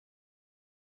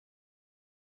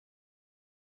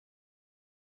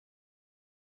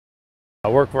I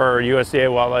work for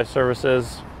USDA Wildlife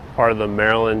Services, part of the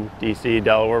Maryland, DC,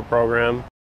 Delaware program.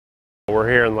 We're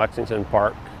here in Lexington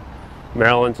Park,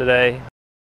 Maryland today,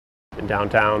 in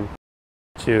downtown,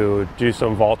 to do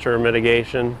some vulture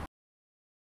mitigation.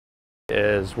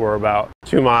 We're about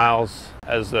 2 miles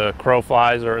as the crow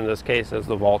flies, or in this case as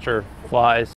the vulture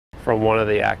flies, from one of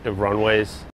the active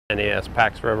runways, NAS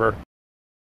Pax River.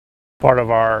 Part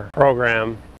of our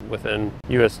program within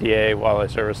USDA Wildlife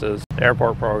Services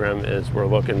airport program is we're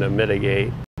looking to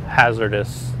mitigate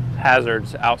hazards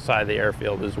outside the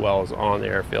airfield as well as on the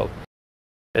airfield.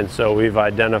 And so we've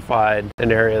identified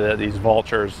an area that these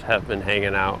vultures have been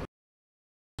hanging out.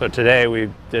 So today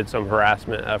we did some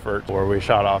harassment efforts where we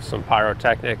shot off some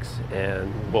pyrotechnics,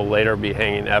 and we'll later be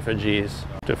hanging effigies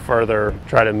to further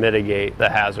try to mitigate the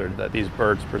hazard that these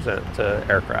birds present to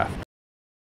aircraft.